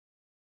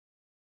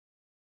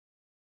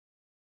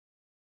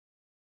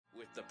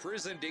With the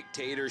prison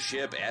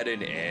dictatorship at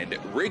an end,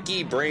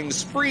 Ricky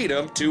brings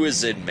freedom to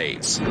his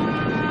inmates.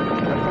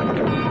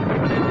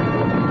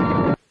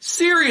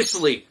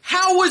 Seriously,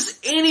 how was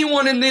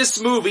anyone in this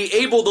movie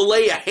able to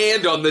lay a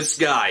hand on this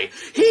guy?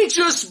 He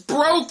just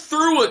broke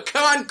through a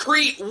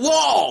concrete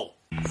wall!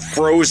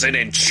 Frozen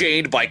and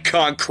chained by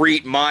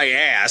concrete my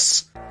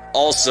ass.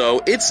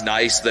 Also, it's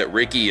nice that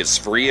Ricky is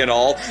free and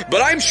all,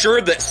 but I'm sure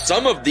that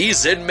some of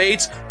these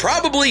inmates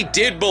probably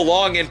did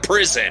belong in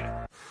prison.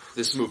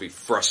 This movie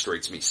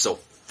frustrates me so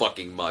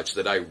fucking much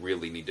that I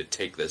really need to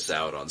take this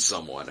out on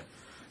someone.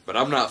 But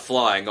I'm not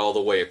flying all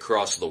the way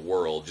across the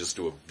world just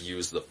to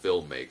abuse the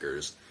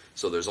filmmakers,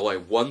 so there's only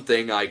one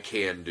thing I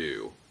can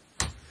do.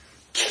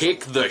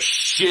 Kick the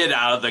shit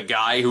out of the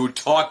guy who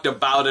talked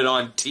about it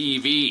on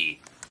TV.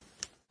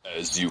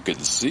 As you can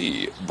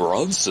see,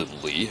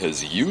 Bronson Lee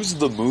has used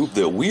the move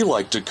that we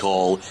like to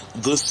call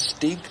the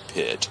stink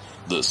pit.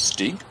 The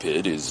stink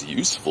pit is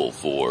useful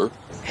for...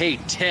 Hey,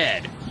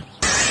 Ted.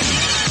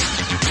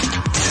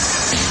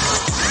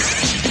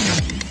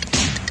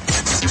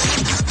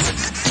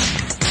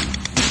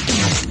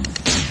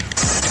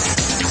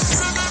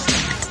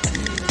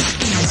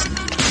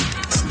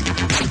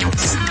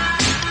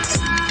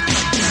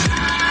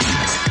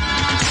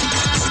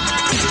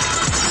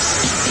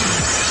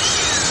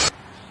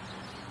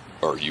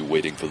 Are you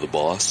waiting for the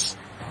boss?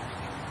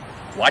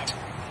 What?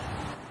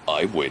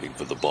 I'm waiting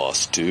for the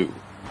boss, too.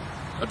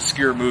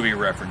 Obscure movie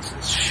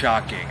references.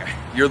 Shocking.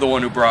 You're the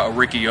one who brought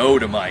Ricky O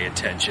to my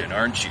attention,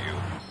 aren't you?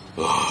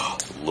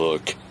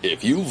 Look,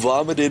 if you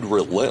vomited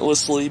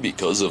relentlessly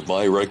because of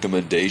my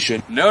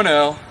recommendation...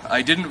 No,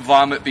 I didn't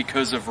vomit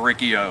because of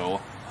Ricky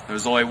O.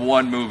 There's only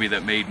one movie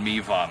that made me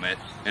vomit,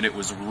 and it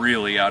was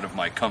really out of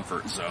my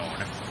comfort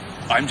zone.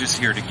 I'm just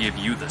here to give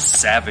you the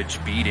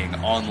savage beating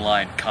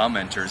online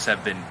commenters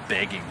have been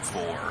begging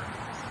for.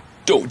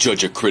 Don't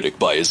judge a critic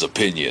by his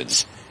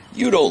opinions.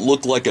 You don't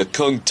look like a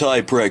Kung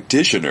Tai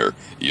practitioner.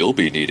 You'll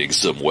be needing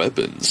some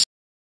weapons.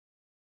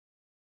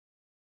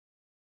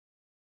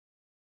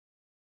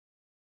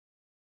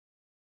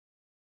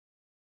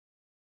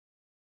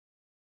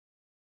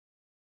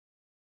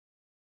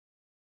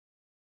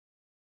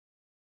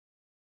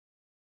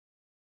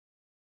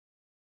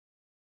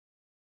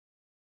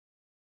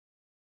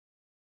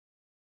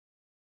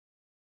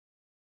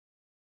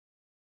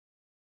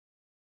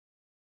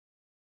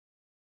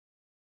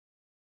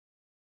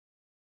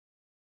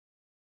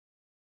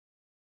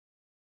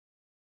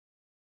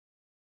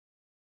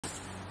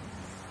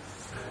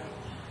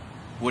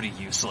 What a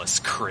useless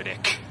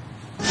critic.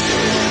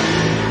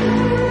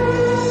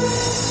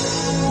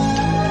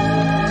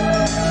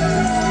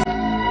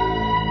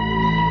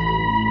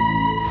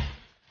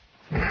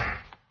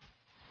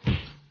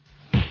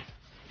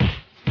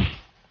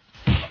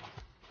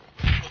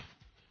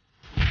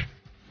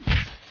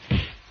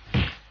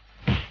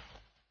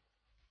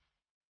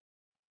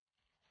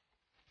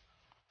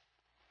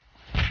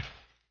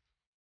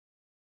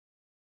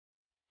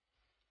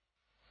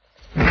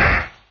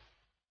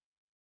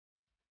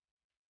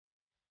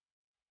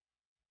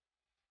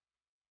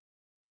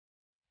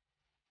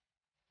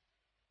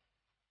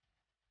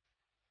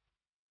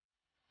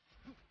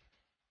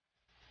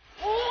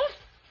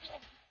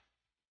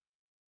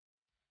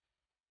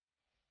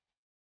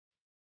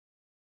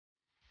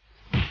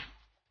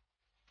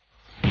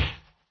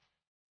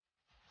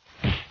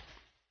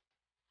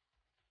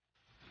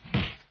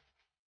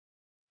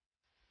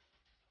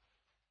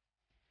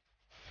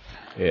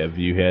 Have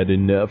you had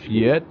enough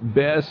yet,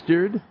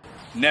 bastard?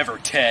 Never,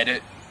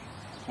 Ted.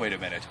 Wait a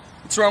minute.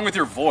 What's wrong with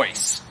your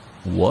voice?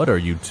 What are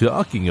you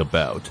talking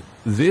about?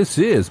 This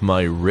is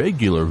my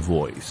regular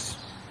voice.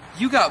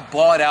 You got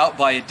bought out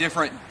by a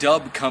different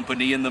dub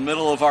company in the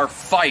middle of our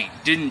fight,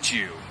 didn't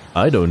you?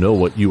 I don't know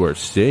what you are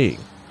saying.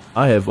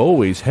 I have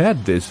always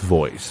had this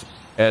voice.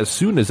 As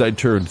soon as I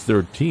turned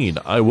 13,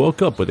 I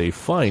woke up with a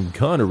fine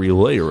Connery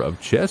layer of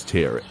chest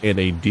hair and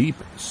a deep,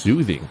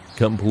 soothing,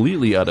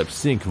 completely out of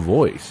sync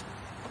voice.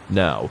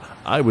 Now,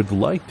 I would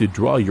like to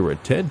draw your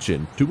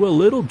attention to a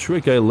little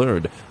trick I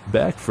learned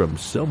back from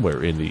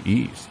somewhere in the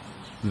East.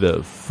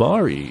 The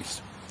Far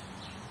East.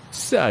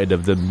 Side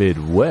of the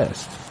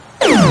Midwest.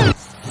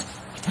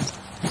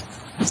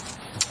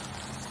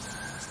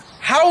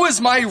 How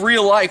is my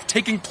real life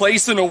taking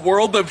place in a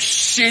world of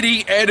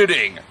shitty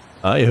editing?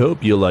 I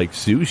hope you like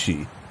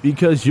sushi,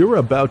 because you're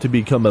about to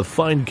become a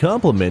fine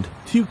complement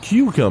to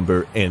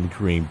cucumber and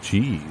cream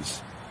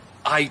cheese.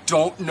 I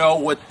don't know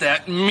what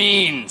that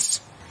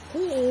means.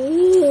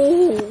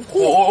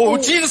 Oh,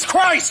 Jesus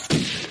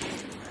Christ!